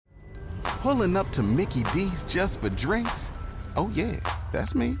Pulling up to Mickey D's just for drinks? Oh yeah,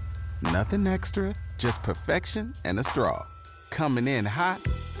 that's me. Nothing extra, just perfection and a straw. Coming in hot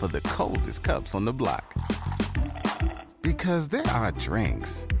for the coldest cups on the block. Because there are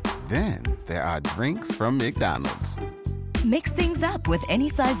drinks. Then there are drinks from McDonald's. Mix things up with any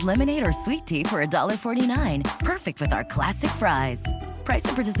size lemonade or sweet tea for $1.49. Perfect with our classic fries. Price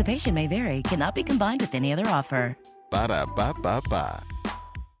and participation may vary. Cannot be combined with any other offer. Ba-da-ba-ba-ba.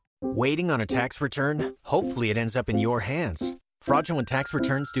 Waiting on a tax return? Hopefully it ends up in your hands. Fraudulent tax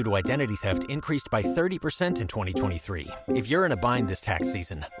returns due to identity theft increased by 30% in 2023. If you're in a bind this tax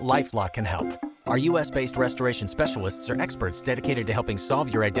season, LifeLock can help. Our U.S.-based restoration specialists are experts dedicated to helping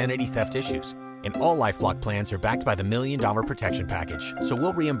solve your identity theft issues. And all LifeLock plans are backed by the $1 Million Protection Package. So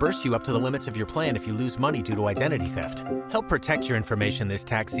we'll reimburse you up to the limits of your plan if you lose money due to identity theft. Help protect your information this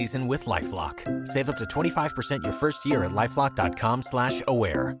tax season with LifeLock. Save up to 25% your first year at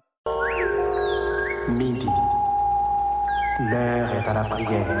LifeLock.com/aware. Midi. L'heure est à la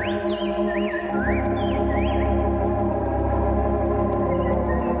prière.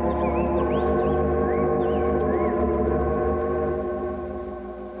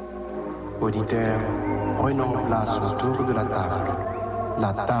 Auditeurs, prenons place autour de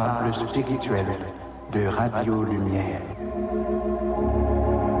la table spirituelle de Radio Lumière.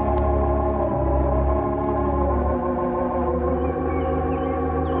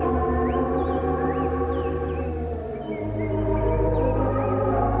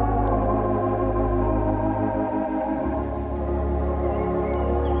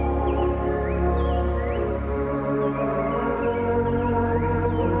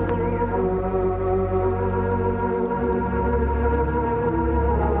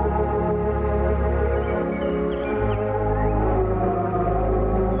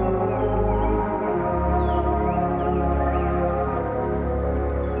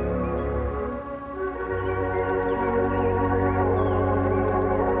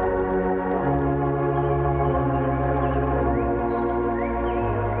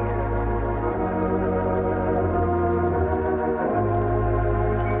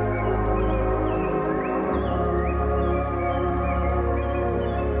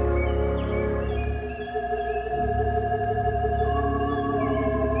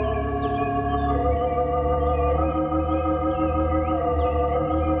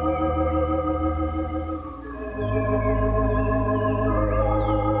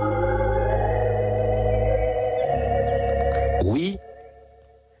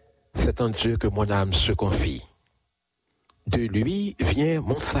 En Dieu que mon âme se confie. De lui vient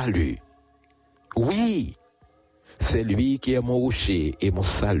mon salut. Oui, c'est lui qui est mon rocher et mon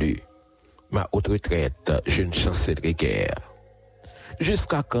salut. Ma haute retraite, je ne chancellerai guère.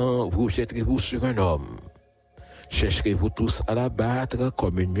 Jusqu'à quand vous jetterez-vous sur un homme? Chercherez-vous tous à l'abattre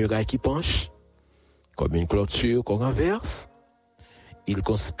comme une muraille qui penche? Comme une clôture qu'on renverse? Ils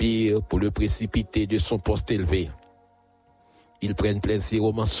conspirent pour le précipiter de son poste élevé. Ils prennent plaisir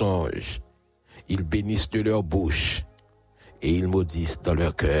au mensonge, ils bénissent de leur bouche, et ils maudissent dans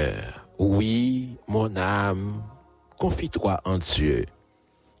leur cœur. Oui, mon âme, confie-toi en Dieu,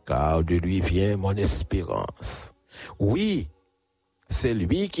 car de lui vient mon espérance. Oui, c'est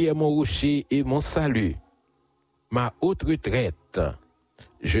lui qui est mon rocher et mon salut, ma haute retraite,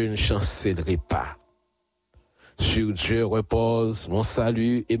 je ne chancellerai pas. Sur Dieu repose mon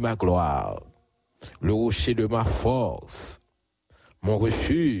salut et ma gloire, le rocher de ma force. Mon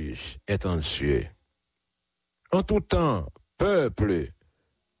refuge est en Dieu. En tout temps, peuple,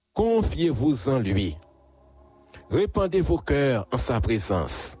 confiez-vous en lui. Répandez vos cœurs en sa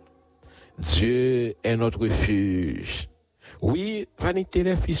présence. Dieu est notre refuge. Oui, vanité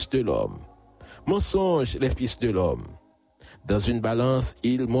les fils de l'homme. Mensonge les fils de l'homme. Dans une balance,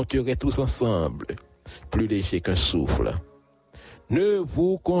 ils monteraient tous ensemble, plus légers qu'un souffle. Ne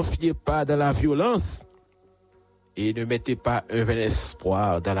vous confiez pas dans la violence, et ne mettez pas un vain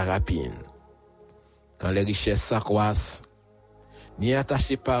espoir dans la rapine. Quand les richesses s'accroissent, n'y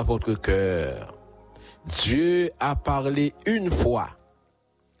attachez pas votre cœur. Dieu a parlé une fois.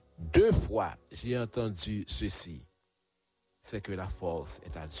 2 fois, j'ai entendu ceci. C'est que la force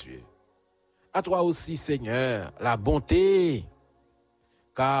est à Dieu. À toi aussi, Seigneur, la bonté,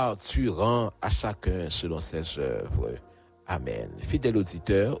 car tu rends à chacun selon ses œuvres. Amen. Fidèles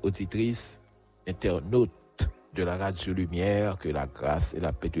auditeurs, auditrices, internautes de la Radio Lumière, que la grâce et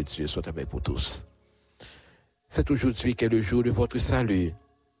la paix de Dieu soient avec vous tous. C'est aujourd'hui qu'est le jour de votre salut.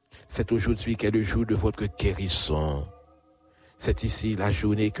 C'est aujourd'hui qu'est le jour de votre guérison. C'est ici la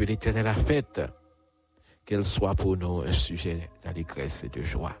journée que l'Éternel a faite. Qu'elle soit pour nous un sujet d'allégresse et de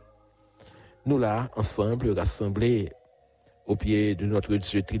joie. Nous là, ensemble, rassemblés au pied de notre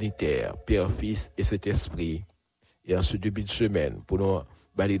Dieu trinitaire, Père, Fils et Saint-Esprit. Et en ce début de semaine, pour nous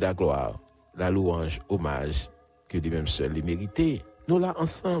balayer la gloire, la louange, hommage, que lui-même seul les mérité. Nous là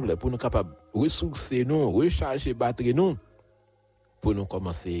ensemble, pour nous capables de ressourcer nous, recharger, battre nous, pour nous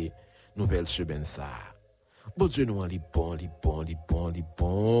commencer nouvelle semaine ça. Bon Dieu, nous, il est bon,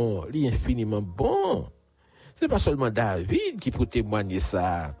 il est infiniment bon. C'est pas seulement David qui peut témoigner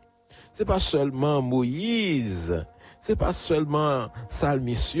ça. C'est pas seulement Moïse. C'est pas seulement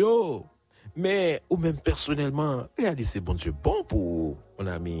Salmisio. Mais, ou même personnellement, regardez, c'est bon Dieu bon pour mon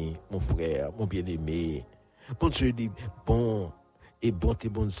ami, mon frère, mon bien-aimé. Bon Dieu dit bon, et bonté,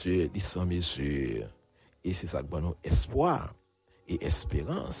 bon Dieu dit sans mesure. Et c'est ça que nous espoir et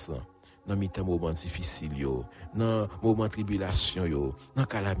espérance. Dans mes moments difficiles, dans moments de tribulation, dans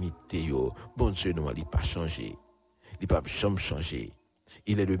calamité, bon Dieu nous n'a pas changé. Il n'a pas jamais changé.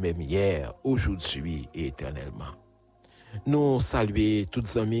 Il est le même hier, aujourd'hui et éternellement. Nous saluons tous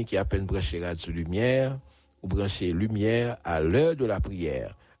les amis qui appellent brancher Radio Lumière ou brancher Lumière à l'heure de la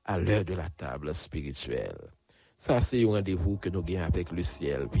prière, à l'heure de la table spirituelle. Ça, c'est un rendez-vous que nous gagnons avec le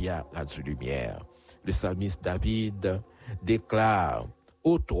ciel via Radio Lumière. Le psalmiste David déclare: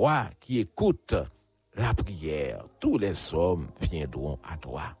 ô toi qui écoutes la prière, tous les hommes viendront à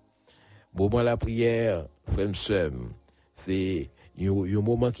toi. Moment la prière, frère, c'est un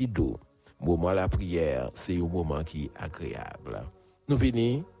moment qui doux. Moment la prière, c'est un moment qui est agréable. Nous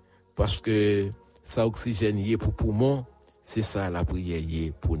venons parce que ça oxygène y est pour poumon, c'est ça la prière y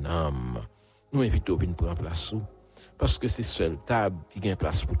est pour l'âme. Nous invitons à venir prendre place parce que c'est seule table qui gagne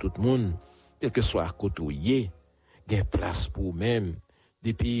place pour tout le monde, quel que soit à côté où y est, gagne place pour même.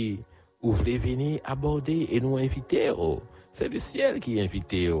 Depuis vous voulez venir aborder et nous inviter, c'est le ciel qui est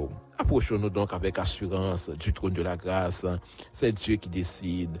invité. Approchons-nous donc avec assurance du trône de la grâce. C'est Dieu qui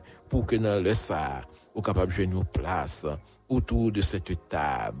décide pour que dans le ça, nous capables de jouer nos places autour de cette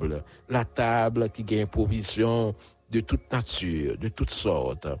table. La table qui gagne provision de toute nature, de toutes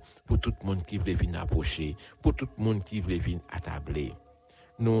sortes, pour tout le monde qui veut venir approcher, pour tout le monde qui veut venir attabler.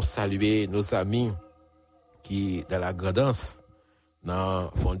 Nous saluons nos amis qui, dans la grandance,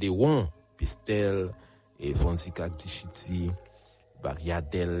 dans Fondéon, Pistel et Fonsica Tichiti,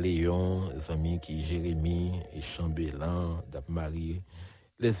 Bariadel Léon, les amis qui Jérémy et Chambellan, Dap-Marie,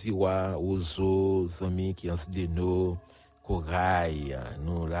 les Iwa, Ozo, les amis qui Ansdeno, Corail,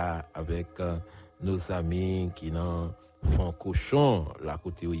 nous là avec nos amis qui n'en font cochon, là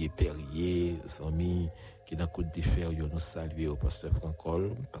côté où il est Perrier, les amis qui dans Côte des Fers, nous saluons au pasteur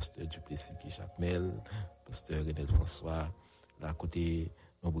Francol, pasteur Duplessis qui Jacmel, pasteur René François, là côté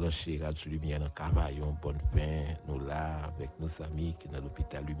nous brancher Radio Lumière dans Cavaillon, bonne fin, nous là avec nos amis qui dans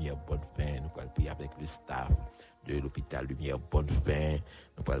l'hôpital Lumière, bonne fin, nous allons prier avec le staff de l'hôpital Lumière, bonne fin,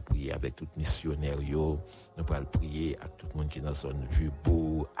 nous allons prier avec tous les missionnaires, nous allons prier à tout le monde qui est dans la zone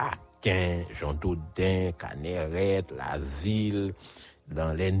Vubourg, Aquin, Jean Daudin, Caneret, l'Asile,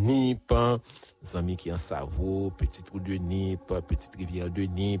 dans les Nip, les amis qui en Savo, petite route de Nip, petite rivière de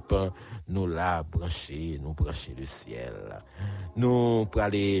Nip, nous là brancher le ciel. Nous pour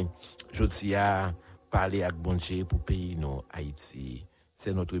aller jeudi à parler avec bon Dieu pour pays nous Haïti.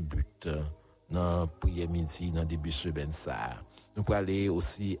 C'est notre but dans prière midi dans début semaine ça. Nous pour aller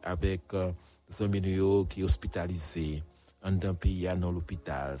aussi avec les amis qui hospitalisés en dans pays dans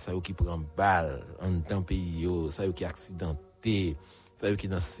l'hôpital, ça qui prend balle en dans pays ça qui accidenté, ça qui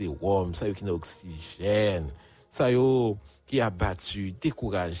dans sérum, ça qui dans oxygène, ça qui a battu,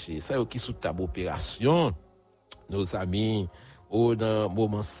 découragé, ça qui sous table opération. Nos amis dans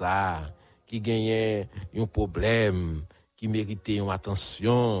moment ça qui gagnait un problème, qui méritait une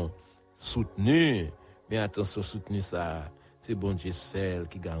attention soutenue, mais attention soutenue ça, c'est bon Dieu seul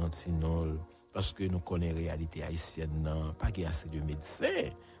qui garantit nous parce que nous connaissons la réalité haïtienne, non, pas assez de médecins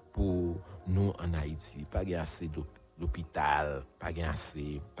pour nous en Haïti, pas assez d'hôpital, pas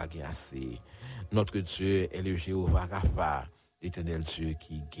assez. Notre Dieu est le Jéhovah Rapha, l'éternel Dieu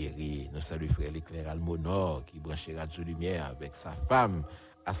qui guérit. Nous saluons frère l'éclair Almonor qui branchait Radio Lumière avec sa femme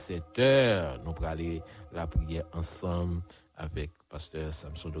à 7h. Nous allons aller la prière ensemble avec pasteur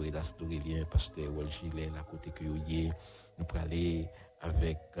Samson Doridas Dorélien, pasteur Walgilet, la côté que nous allons aller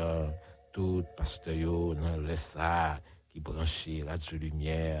avec tout pasteur dans le SA qui branchait Radio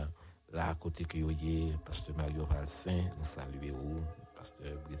Lumière, là côté que nous pasteur Mario Valsin, nous saluons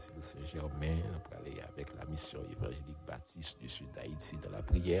pasteur Brésil Saint-Germain, nous allons aller avec la mission évangélique baptiste du sud d'Haïti dans la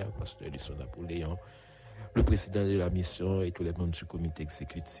prière, pasteur Lisson Napoléon, le président de la mission et tous les membres du comité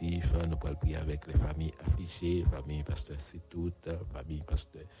exécutif. Nous allons prier avec les familles affligées, famille pasteur Sétout, famille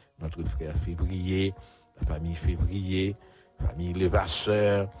pasteur notre frère Février, la famille Février, famille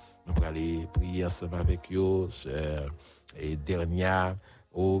Levasseur. Nous allons aller prier ensemble avec eux, sœur et dernière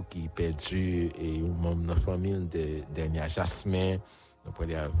qui perdu et un membre de la famille de dernière Jasmin. Nous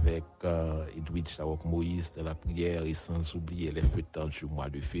parlons avec Edwidge Sarok Moïse dans la prière et sans oublier les fêtes du mois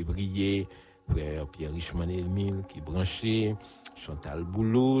de février. Frère Pierre Richman Elmile qui branché, Chantal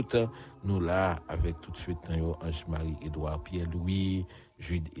Boulout, nous là avec tout de suite Ange-Marie Édouard Pierre-Louis,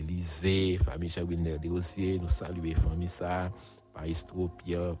 Jude Élysée, famille Jacques-Wilner Desrosiers, nous saluons famille ça, Paistro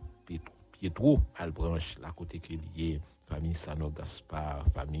Pierre Pietro Albranche, la côté qui est liée, famille Sano Gaspard,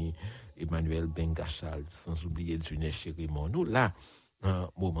 famille Emmanuel Bengachal, sans oublier Dunet Chérimon, nous là, un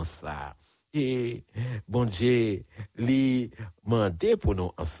moment ça. Et bon Dieu, lui mandé pour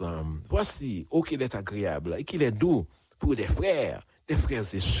nous ensemble. Voici, qu'il est agréable et qu'il est doux pour des frères et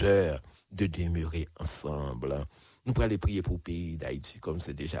sœurs de demeurer ensemble. Nous allons prier pour le pays d'Haïti comme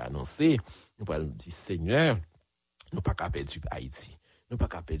c'est déjà annoncé. Nous allons dire Seigneur, nous pas qu'à perdre Haïti. Nous pas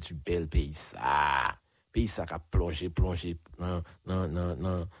qu'à perdre bel pays ça. Pays ça qui a plongé dans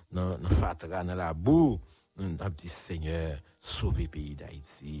fatra, dans la boue. Nous avons dit Seigneur, sauver le pays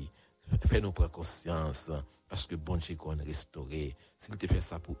d'Haïti. Fais-nous prendre conscience, parce que bon Dieu qu'on restauré. S'il te fait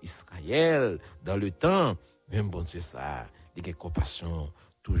ça pour Israël, dans le temps, même bon Dieu ça, il y a compassion,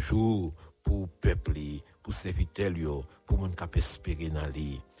 toujours pour peuple, pour serviteurs, pour mon cap espérer dans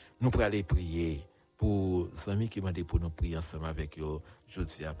lui. Nous pourrons aller prier pour les amis qui m'ont dit pour nous prier ensemble avec eux, je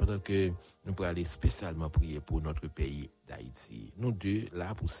dis, pendant que nous pourrons aller spécialement prier pour notre pays d'Haïti. Nous deux,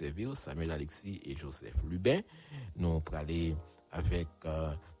 là, pour servir, Samuel Alexis et Joseph Lubin, nous pourrons aller avec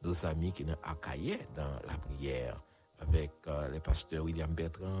nos amis qui sont accueillis dans la prière, avec les pasteurs William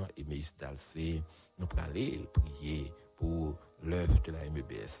Bertrand et Maïs Dalcé. Nous pourrons aller prier pour l'œuvre de la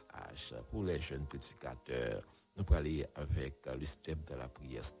MEBSH, pour les jeunes prédicateurs. Nous pourrons aller avec le STEP de la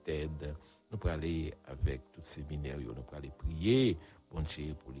prière STED. Nous pourrons aller avec tous ces séminaires. Nous pourrons aller prier, bon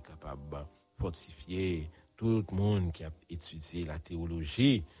Dieu, pour les capables de fortifier tout le monde qui a étudié la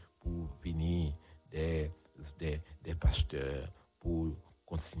théologie pour venir des pasteurs, pour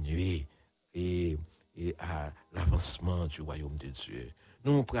continuer et à l'avancement du royaume de Dieu.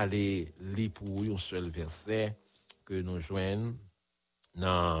 Nous pourrons aller lire pour un seul verset que nous joignons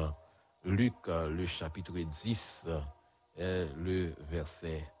dans Luc, le chapitre 10, le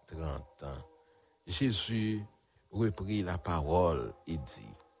verset 30. Jésus reprit la parole et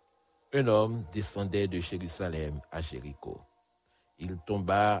dit, un homme descendait de Jérusalem à Jéricho. Il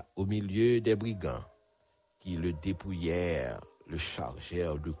tomba au milieu des brigands qui le dépouillèrent, le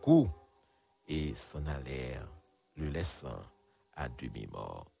chargèrent de coups et s'en allèrent, le laissant à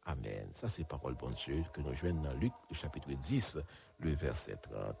demi-mort. Amen. Ça, c'est parole bon Dieu que nous joignons dans Luc, le chapitre 10, le verset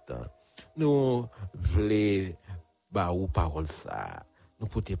 30. Nous voulons ou parole ça. Nous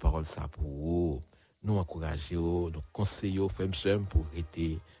porter parole ça pour vous. Nous encourager, nous conseiller, frères pour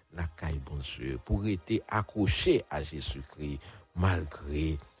rester la caille bon Dieu, pour rester accroché à Jésus-Christ,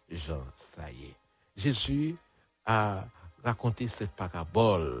 malgré Jean, ça y est. Jésus a raconté cette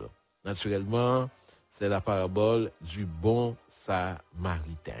parabole. Naturellement, c'est la parabole du bon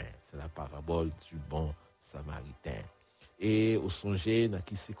samaritain. C'est la parabole du bon samaritain. Et au songer, dans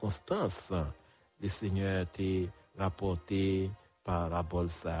quelle circonstance, le Seigneur t'a rapporté parabole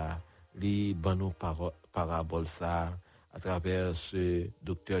ça, les bonnes paraboles ça, à travers ce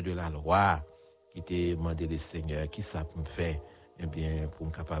docteur de la loi qui t'a demandé le Seigneur, qui ça me fait, eh bien, pour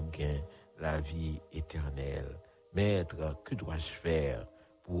me capable de gagner la vie éternelle. Maître, que dois-je faire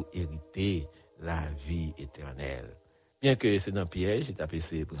pour hériter la vie éternelle? Bien que c'est un piège, j'ai tapé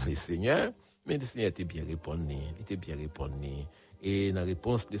pour le Seigneur, mais le Seigneur était bien répondu. Et dans la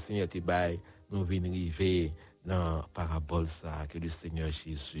réponse, le Seigneur était bail, nous venons arriver dans la parabole ça, que le Seigneur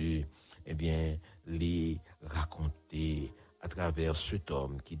Jésus, eh bien, lui racontait à travers cet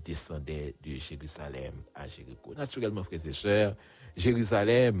homme qui descendait de Jérusalem à Jéricho. Naturellement, frères et sœurs,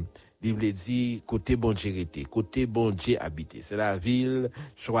 Jérusalem, il veut dire côté bon Dieu était, côté bon Dieu habité. C'est la ville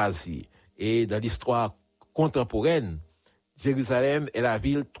choisie. Et dans l'histoire contemporaine, Jérusalem est la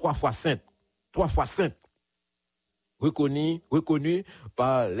ville 3 fois sainte. Reconnue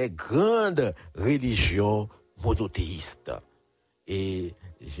par les grandes religions monothéistes. Et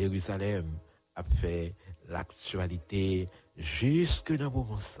Jérusalem a fait l'actualité jusque dans le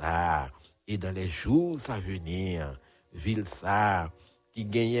moment ça et dans les jours à venir. Ville ça qui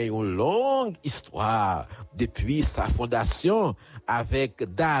gagnait une longue histoire depuis sa fondation avec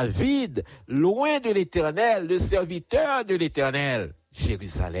David, loin de l'Éternel, le serviteur de l'Éternel.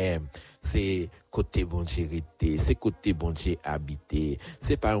 Jérusalem, c'est côté bon Dieu hérité, c'est côté bon Dieu habité.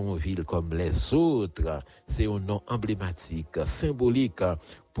 C'est pas une ville comme les autres, c'est un nom emblématique, symbolique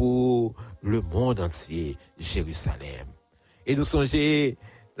pour le monde entier, Jérusalem. Et nous songez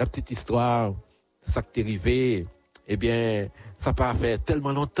la petite histoire, ça qui est arrivé, eh bien, ça pas fait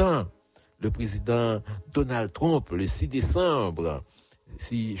tellement longtemps. Le président Donald Trump, le 6 décembre,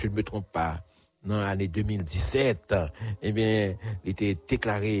 si je ne me trompe pas, dans l'année 2017, eh bien, il était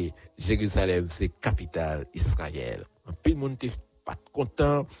déclaré Jérusalem, c'est capitale Israël. Un pile monde n'était pas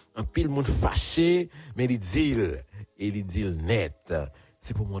content, un pile monde fâché, mais il dit net.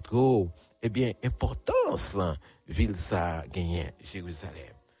 C'est pour montrer, eh bien, importance, ville ça gagne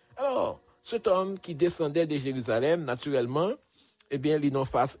Jérusalem. Alors, cet homme qui descendait de Jérusalem, naturellement, eh bien, il a une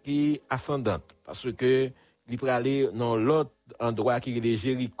face qui est ascendante, parce que il peut aller dans l'autre endroit qui est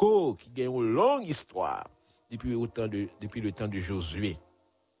Jéricho, qui a une longue histoire depuis le temps de Josué.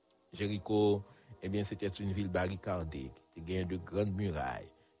 Jéricho, eh bien, c'était une ville barricadée, qui a de grandes murailles.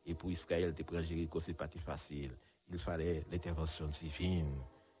 Et pour Israël, de prendre Jéricho, c'est pas facile. Il fallait l'intervention divine.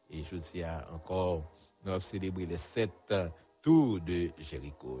 Et je dis encore, nous avons célébré les 7 tours de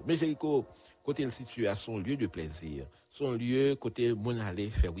Jéricho. Mais Jéricho, côté il situé à son lieu de plaisir, son lieu côté mon aller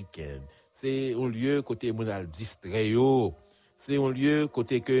faire week-end. C'est un lieu côté mon al distrait. C'est un lieu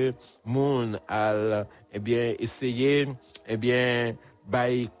côté que mon al essayer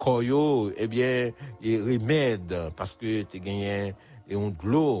bay koyo et remède parce que tu gagné un de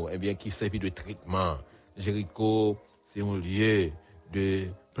l'eau qui servit de traitement. Jéricho, c'est un lieu de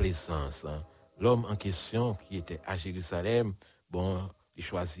plaisance. L'homme en question qui était à Jérusalem, il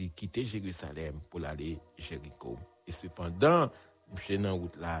choisit quitter Jérusalem pour aller à Jéricho. Et cependant, je dans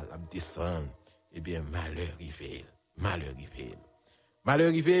route là, la descend, malheur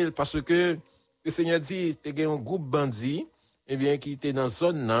arrive parce que le Seigneur dit, il y a un groupe bandit, qui était dans la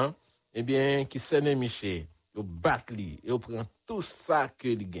zone là, qui s'est émiché, ils battent lui, et ils prennent tout ça que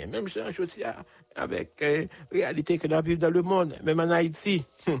il gagne. Même chose avec la réalité que nous vivons dans le monde, même en Haïti,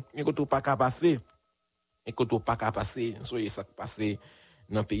 il ne pas qu'à passer. Soyez ça passé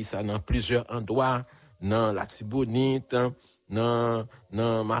dans le pays, ça, dans plusieurs endroits, dans la Tibonite, dans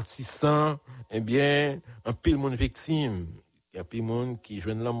Martissan, un pile monde victime. Il y a pile monde qui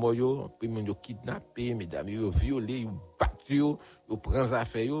joue dans l'emboyo, un pile monde kidnappé, mesdames, ils violé, ils battent, ils prennent les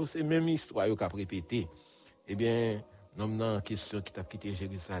affaires, c'est même histoire qu'ils ont répété. L'homme en question qui t'a quitté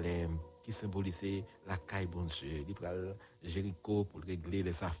Jérusalem, qui symbolisait la caille bon Dieu, il prend Jéricho pour régler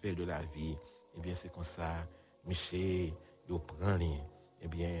les affaires de la vie. C'est comme ça, Michel, il prend lui,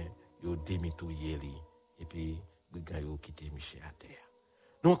 il démitouille lui, et puis, il quitte Michel à terre.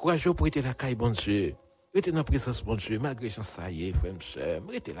 Nous encourageons pour être la caille bon Dieu. Restez dans la présence bon Dieu, malgré ça y est, frère, sœur.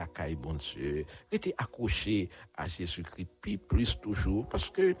 Restez la caille bon Dieu. Restez accroché à Jésus-Christ, puis plus toujours, parce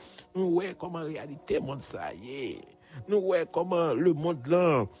que nous voyons comment en réalité, le monde ça y est. Nous voyons comment le monde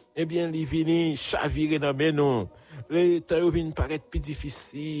là, il vient chavirer dans mes noms. Les temps viennent paraître plus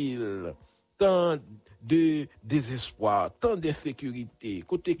difficiles. Tant de désespoir, tant d'insécurité,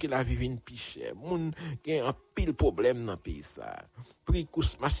 côté que la vie vient picher, moun gen un pile problème dans pays ça. Prix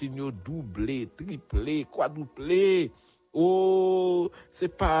course machine yo doublé, triplé, quadruplé. Oh,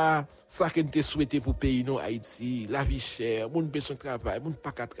 c'est pas ça que nous souhaité pour pays non Haïti, la vie chère, moun besoin de travail, moun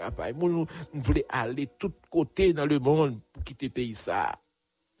pas qu'à travail, moun voulait aller tout côté dans le monde pour quitter pays ça.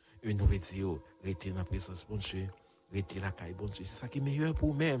 Et nous veut dire, rester dans la présence bon Dieu, rester la caille bon Dieu, c'est ça qui est meilleur pour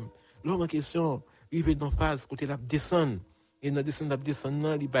nous-mêmes. L'homme en question, il veut dans phase côté la descendre. Et dans la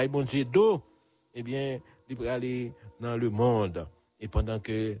descendre, il va bon Dieu d'eau. Il va aller dans le monde. Et pendant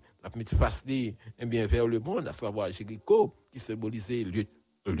que la petite face vers le monde, à savoir Jéricho, qui symbolisait lieu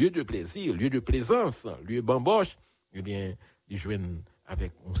de plaisir, lieu de plaisance, lieu bamboche, il joue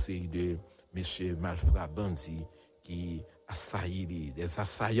avec une série de messieurs malfrats bandits qui assaillent des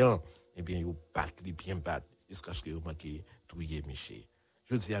assaillants. Ils battent, bien battent, jusqu'à ce qu'ils manquent trouiller Michel.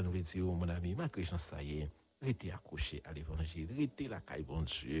 Je dis à nous dire, mon ami, malgré ça y est, restez accroché à l'évangile, restez la caille bon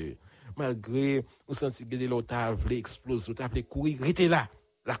Dieu. Malgré, vous sentez que l'autre a voulu exploser, l'autre a voulu courir, restez là,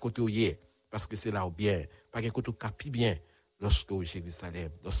 la côté où il est, parce que c'est là où bien, pas qu'un côté où capi bien, lorsque au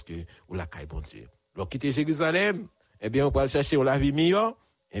Jérusalem, lorsque où la caille bon Dieu. Alors, quitter Jérusalem, on va chercher où la vie meilleure,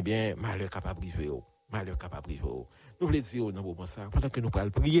 malheur capable de vivre, Nous voulons dire, non, bon, ça, pendant que nous allons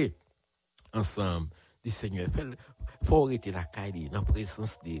prier ensemble, dit Seigneur, faut arrêter la caille dans la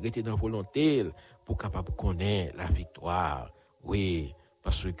présence de arrêter dans la volonté pour capable connaître la victoire. Oui,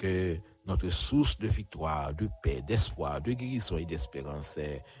 parce que notre source de victoire, de paix, d'espoir, de guérison et d'espérance,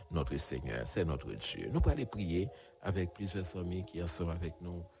 c'est notre Seigneur, c'est notre Dieu. Nous allons prier avec plusieurs amis qui sont avec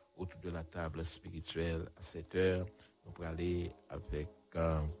nous autour de la table spirituelle à 7 heures. Nous allons aller avec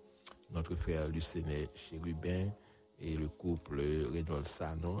notre frère Lucéné Chérubin et le couple Renaud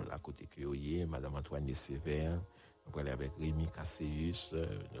Sanon, la côté Kyoye, Madame Antoine Sévère. On va aller avec Rémi Casséus,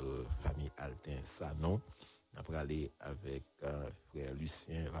 famille Altin Sanon. Après aller avec frère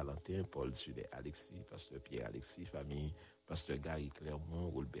Lucien Valentin, Paul Jules Alexis, pasteur Pierre Alexis, famille, pasteur Gary Clermont,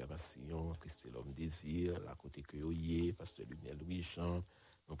 Robert Massillon, Christelle Homme Désir, la côté Cueillier, pasteur Lumière Louis Jean.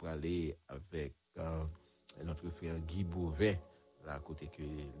 On peut aller avec notre frère Guy Beauvais, la côté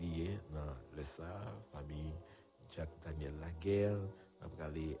Cueillier, dans le Sar, famille Jacques Daniel Laguerre. On peut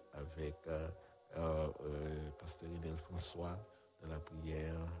aller avec pasteur Renel François dans la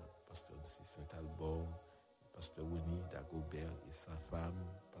prière, pasteur Saint-Albert, pasteur Winnie Dagobert et sa femme,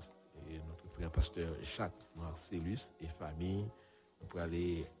 et notre frère pasteur Jacques Marcellus et famille. On peut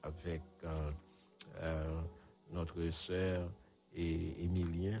aller avec notre sœur et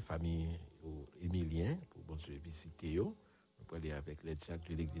Émilien, famille Émilien, pour bon Dieu visiter. On peut aller avec les Jacques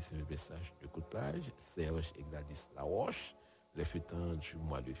de l'église Saint-Message de Côte-Plage, Serge et Gladys Laroche, les fêtants du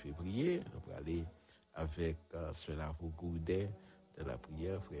mois de février. On peut aller avec Sœur Lavo Gourdet de la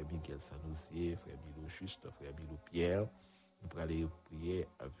prière, frère Miguel Sanoussier, frère Milo Juste, frère Milo Pierre. On peut aller prier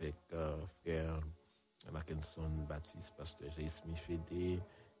avec frère Mackinson Baptiste, pasteur J.Smith Fédé,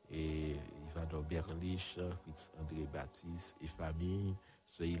 et Ivador Berlich, Fritz André Baptiste et famille.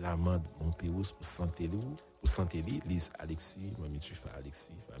 Soyez l'amende Montpérouse pour Santéli, Lise Alexis, Mamie Tufa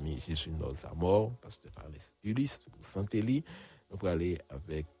Alexis, famille Jésus Noz à mort, pasteur Farnes Ulysse pour Santéli. On peut aller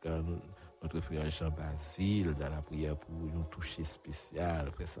avec notre frère Jean Basile dans la prière pour une toucher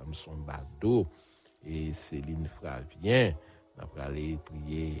spéciale, frère Samson Bado et Céline Fravien. On peut aller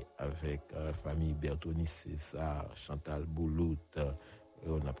prier avec famille Bertoni César, Chantal Boulout.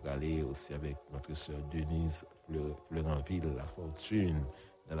 On a parlé aussi avec notre sœur Denise Fleuranville, La Fortune,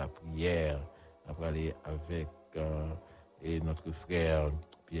 dans la prière. On a parlé avec et notre frère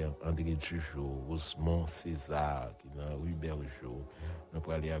Pierre-André Dujo, Rosemont César, qui est dans rue Bergeau. On a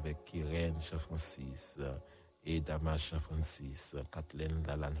parlé avec Kyrène Jean-Francis et Damas Jean-Francis, Kathleen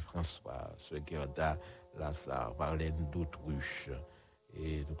Lalane François, Sœur Gerda Lazare, Marlène Dautruche.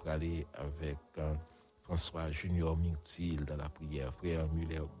 Et nous parler avec François Junior Mictil dans la prière, frère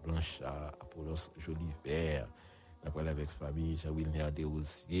Muller Blanchard, Apollos Jolivert. On a parlé avec famille Jean-Wilner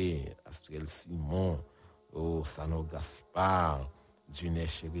Desrosiers, Astrel Simon, Sano Gaspard, Dunet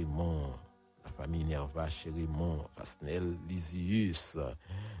Chérimont, la famille Nerva Chérimont, Fasnel Lysius.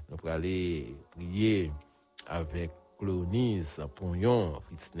 On peut aller prier avec Clonis Pognon,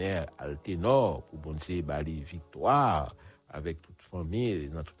 Fritzner Alténor, pour bon Dieu, Bali Victoire, avec toute famille,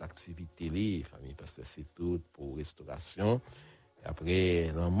 dans toute activité, les famille Pasteur c'est tout pour restauration. Et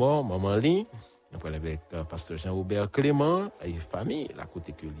après la mort, maman Lee, on parle avec Pasteur Jean-Robert Clément, et famille, la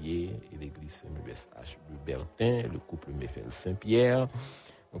côté Cueillier, et l'église MBSH de Bertin, le couple Méfel Saint-Pierre.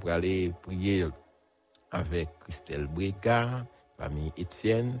 On peut aller prier avec Christelle Brega, famille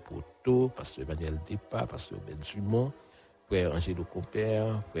Étienne, Poto, Pasteur Emmanuel Depa, Pasteur Ben Dumont, frère Angelo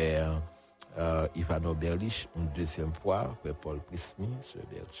Compère, frère Ivano Berlich, une deuxième fois, frère Paul Prismi, sœur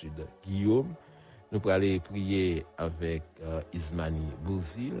Bertrude Guillaume. Nous pourrons aller prier avec Ismani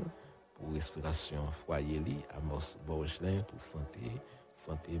Bouzil pour restauration foyer, Amos Borgelin pour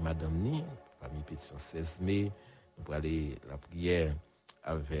santé Madame Ni, famille Pétion 16 mai. Nous pourrons aller la prière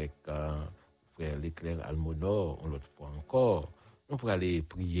avec frère Leclerc Almonor, une autre fois encore. Nous pourrons aller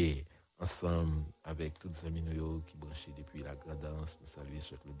prier ensemble avec toutes les amis qui branchés depuis la Grandance. Nous saluons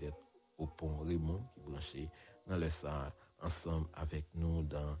sur Claudette au pont Raymond qui branché dans le sang ensemble avec nous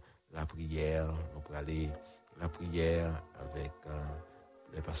dans la prière. Nous pourrons aller la prière avec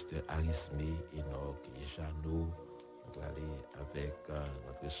les pasteurs Arismé, Enoch et Jeannot. Nous pourrons aller avec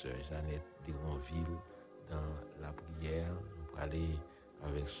notre sœur Jeannette Déronville dans la prière. Nous pourrons aller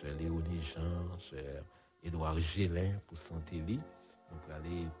avec sœur Léonie Jean, sœur Édouard Gélin pour Santéli. Nous pourrons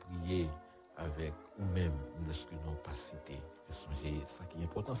aller prier avec nous-mêmes, lorsque nous pas cité. Ça qui est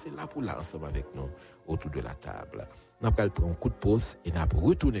important, c'est là pour là, ensemble avec nous, autour de la table. Nous allons prendre un coup de pause et nous allons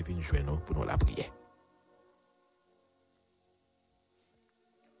retourner puis nous joindre pour nous la prière.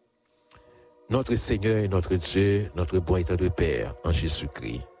 Notre Seigneur et notre Dieu, notre bon et tendre Père, en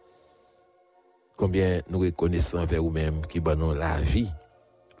Jésus-Christ, combien nous reconnaissons envers vous-même qui donnons la vie,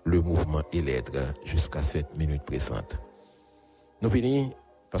 le mouvement et l'être jusqu'à cette minute présente. Nous venons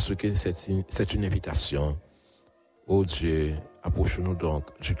parce que c'est une invitation. Oh Dieu, approchons-nous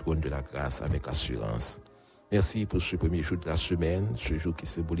donc du trône de la grâce avec assurance. Merci pour ce premier jour de la semaine, ce jour qui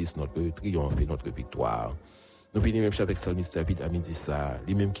symbolise notre triomphe et notre victoire. Nous venons même avec Psalmiste David à midi ça,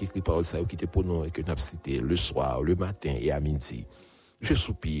 lui-même qui écrit parole ça qui était pour nous et que nous avons cité le soir, le matin et à midi. Je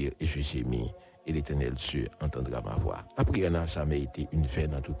soupire et je gémis. et l'Éternel Dieu entendra ma voix. La prière n'a jamais été une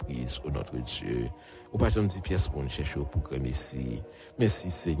vaine entreprise, ô notre Dieu. Au pas jamais dit pièce pour nous chercher pour que merci. Merci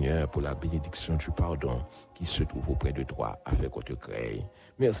Seigneur pour la bénédiction du pardon qui se trouve auprès de toi afin qu'on te crée.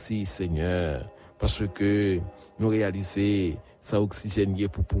 Merci Seigneur parce que nous réalisons ça oxygène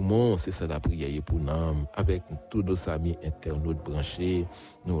pour poumon, c'est ça la prière pour nous. Avec tous nos amis internautes branchés,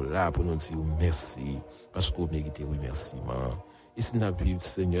 nous là pour nous dire merci parce qu'on mérite remerciement. Et si nous vivons,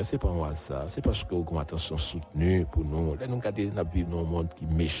 Seigneur, c'est pas un hasard, c'est parce que nous avons attention soutenue pour nous. Là, nous vivons dans un monde qui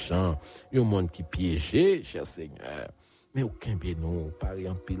est méchant, un monde qui est piégé, cher Seigneur. Mais aucun bien nous, pareil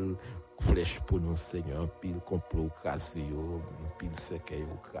en pile flèche pour nous, Seigneur, en pile complot crasé, en pile cercueil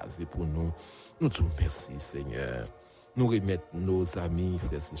crasé pour nous. Nous te remercions, Seigneur. Nous remettons nos amis,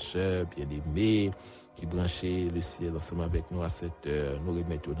 frères et sœurs, bien-aimés, qui branchaient le ciel ensemble avec nous à cette heure. Nous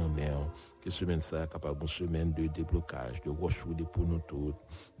remettons dans la mer. Que semaine ça capable une semaine de déblocage, de rechoudé pour nous tous.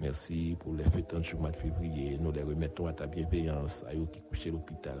 Merci pour les fêtes du mois de février. Nous les remettons à ta bienveillance, à eux qui couchent à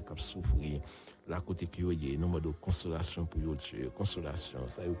l'hôpital, qui souffrent. La côté qui est, nous demandons consolation pour eux, Dieu, consolation.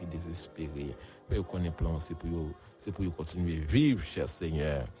 Ça eux qui désespérés. Mais eux connaissent plan, c'est pour eux continuer à vivre, cher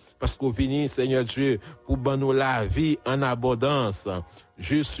Seigneur. Parce qu'on vient, Seigneur Dieu, pour nous la vie en abondance.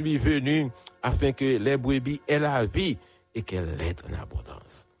 Je suis venu afin que les brebis aient la vie et qu'elle l'ait en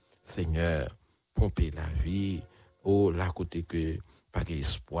abondance. Seigneur, pomper la vie, la côté que pas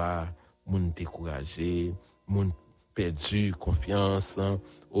d'espoir, moun découragé, moun perdu confiance,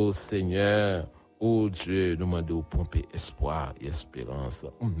 Seigneur, Dieu, nous demandons pomper espoir et espérance,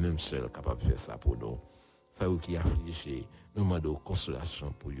 ou même seul capable de faire ça pour nous. Ça qui affligé, nous demandons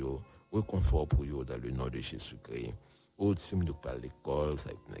consolation pour eux, réconfort pour eux dans le nom de Jésus-Christ. Si nous pas à l'école, ça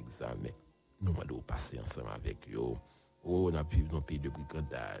va être un examen, nous demandons passer ensemble avec eux. On a vécu dans un pays de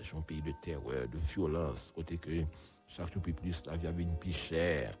brigandage, un pays de terreur, de violence, côté que chaque jour plus la vie a une plus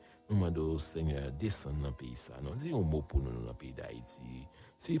chère. Nous demandons au Seigneur descendre dans le pays ça. Non, dis un mot pour nous dans le pays d'Haïti.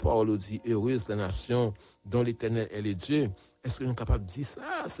 Si Paul dit heureuse la nation dont l'Éternel est le Dieu, est-ce que nous sommes capables de dire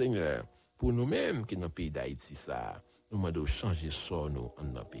ça, Seigneur, pour nous-mêmes qui dans le pays d'Haïti ça? Nous demandons changer ça nous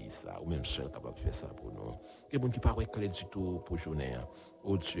dans le pays ça, ou même seul capable de faire ça pour nous. Que bon qui pas clair du tout pour journée.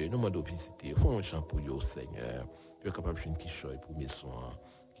 Oh Dieu, nous demandons visiter, font un chant pour vous, Seigneur. Puis vous capable de faire une quichotte pour mes soins,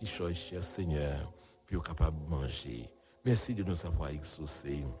 quichotte, cher Seigneur, puis vous capable de manger. Merci de nous avoir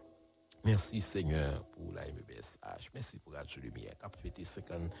exaucés. Merci Seigneur pour la MBSH. Merci pour la Lumière qui a fêté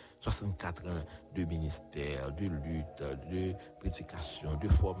 64 ans de ministère, de lutte, de prédication, de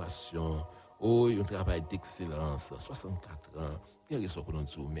formation. Un travail d'excellence. 64 ans. Il y a raison pour nous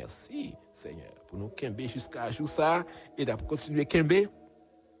dire merci Seigneur pour nous kembe jusqu'à jour ça et de continuer kembe,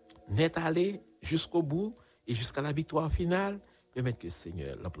 net aller jusqu'au bout. Et jusqu'à la victoire finale, permettre que le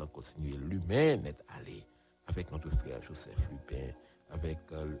Seigneur l'emploi continue l'humain net aller avec notre frère Joseph Lupin, avec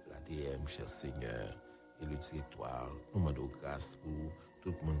l'ADM, cher Seigneur, et le directoire. Nous demandons grâce pour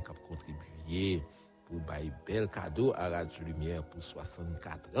tout le monde qui a contribué pour bailler bel cadeau à Radio Lumière pour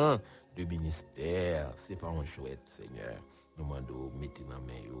 64 ans de ministère. C'est pas un jouet, Seigneur. Nous demandons mettez dans la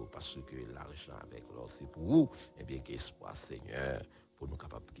main parce que l'argent avec l'or c'est pour vous. Et bien qu'espoir, Seigneur, pour nous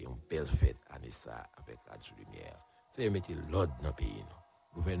capables de faire une belle fête année ça avec Radio Lumière. C'est mettre l'ordre dans le pays.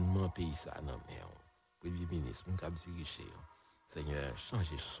 Le gouvernement pays ça dans le Premier ministre, nous avons dirigé. Seigneur,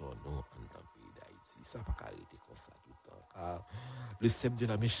 changez son nom dans le pays d'Haïti. Ça ne va pas arrêter comme ça tout le temps. Car le sceptre de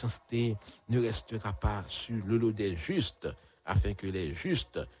la méchanceté ne restera pas sur le lot des justes, afin que les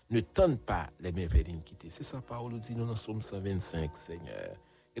justes ne tentent pas les merveilles d'iniquité. C'est ça, Paul nous dit, nous en sommes 125, Seigneur.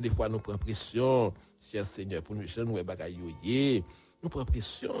 Et des fois, nous prenons pression, cher Seigneur, pour nous nous bagailler. Nous prenons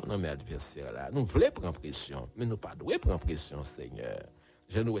pression dans mes adversaires là. Nous voulons prendre pression, mais nous ne pouvons pas prendre pression, Seigneur.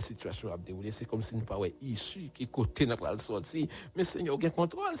 J'ai une situation à dérouler, c'est comme si nous ne pouvions pas issu qui côté n'a pas le sorti. Mais Seigneur, vous avez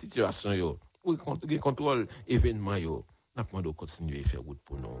contrôle la situation, vous avez contrôle l'événement. Nous devons continuer à faire route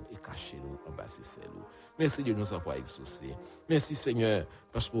pour nous et cacher nous, embrasser celle. Merci de nous avoir exaucés. Merci Seigneur,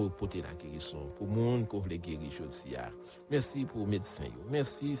 parce que vous portez la guérison pour le monde que vous voulez guérir aujourd'hui. Merci pour les médecins.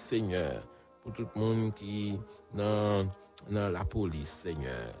 Merci Seigneur, pour tout le monde qui dans la police,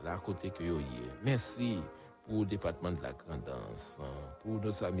 Seigneur, là à côté que vous êtes. Merci pour le département de la Grandance, pour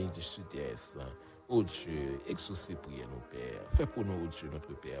nos amis du Sud-Est. Oh Dieu, exaucez prière nos pères. Fais pour nous, oh Dieu,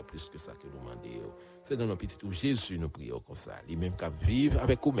 notre Père, plus que ça que nous demandons. C'est dans nos petits tout Jésus, nous prions comme ça. Lui-même qui vive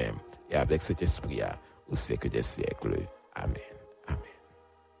avec vous-même et avec cet esprit au siècle des siècles. Amen. Amen.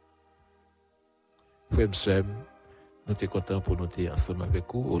 Frères et sœurs, nous sommes contents pour nous être ensemble avec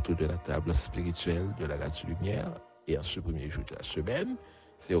vous autour de la table spirituelle de la Radio Lumière. Et en ce premier jour de la semaine,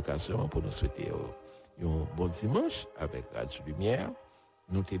 c'est l'occasion pour nous souhaiter un bon dimanche avec Radio Lumière.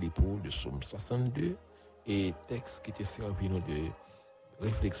 Nous sommes pour le psaume 62 et texte qui était servi nous de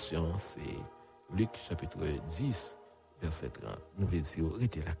réflexion, c'est Luc chapitre 10, verset 30. Nous voulons dire,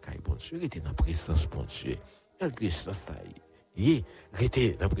 restez la caille, bon Dieu, restez dans la présence, bon Dieu. Malgré ça,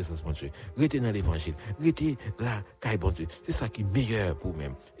 restez dans la présence, bon Dieu. Restez dans l'évangile. Restez la caille, bon Dieu. C'est ça qui est meilleur pour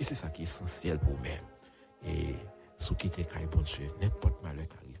vous-même. Et c'est ça qui est essentiel pour vous-même. Et sous quitter caille, bon Dieu, n'importe malheur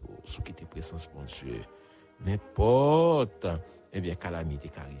qui arrive, sous quitter présence, bon Dieu, n'importe, calamité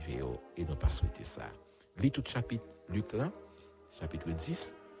qui arrive, et non pas souhaiter ça. Lis tout chapitre, Luc là, chapitre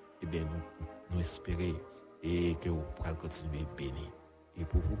 10, nous espérons et que vous pourrez continuer béni. Et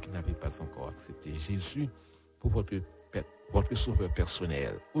pour vous qui n'avez pas encore accepté Jésus pour votre sauveur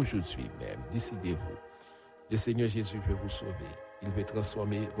personnel, aujourd'hui même, décidez-vous. Le Seigneur Jésus veut vous sauver. Il veut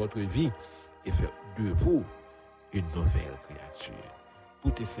transformer votre vie et faire de vous une nouvelle créature.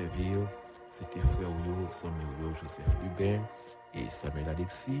 Pour te servir, c'était frère Samuel Joseph Lubin et Samuel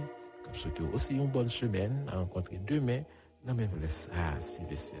Alexis. Comme souhaitez aussi une bonne semaine à rencontrer demain. Non, mais vous laissez si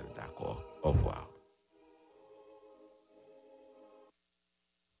le ciel, d'accord. Au revoir.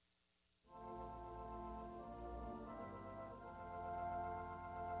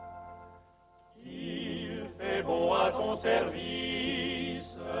 Il fait bon à ton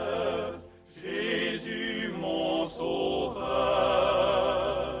service, Jésus mon sauveur,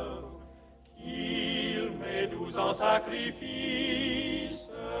 qu'il met doux en sacrifice.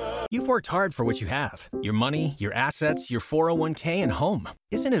 You've worked hard for what you have. Your money, your assets, your 401k, and home.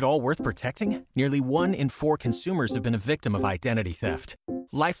 Isn't it all worth protecting? Nearly 1 in 4 consumers have been a victim of identity theft.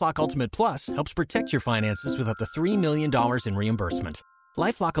 LifeLock Ultimate Plus helps protect your finances with up to $3 million in reimbursement.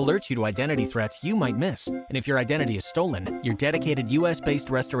 LifeLock alerts you to identity threats you might miss. And if your identity is stolen, your dedicated U.S.-based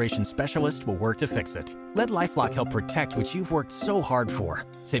restoration specialist will work to fix it. Let LifeLock help protect what you've worked so hard for.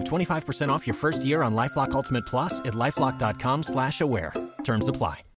 Save 25% off your first year on LifeLock Ultimate Plus at LifeLock.com/aware. Terms apply.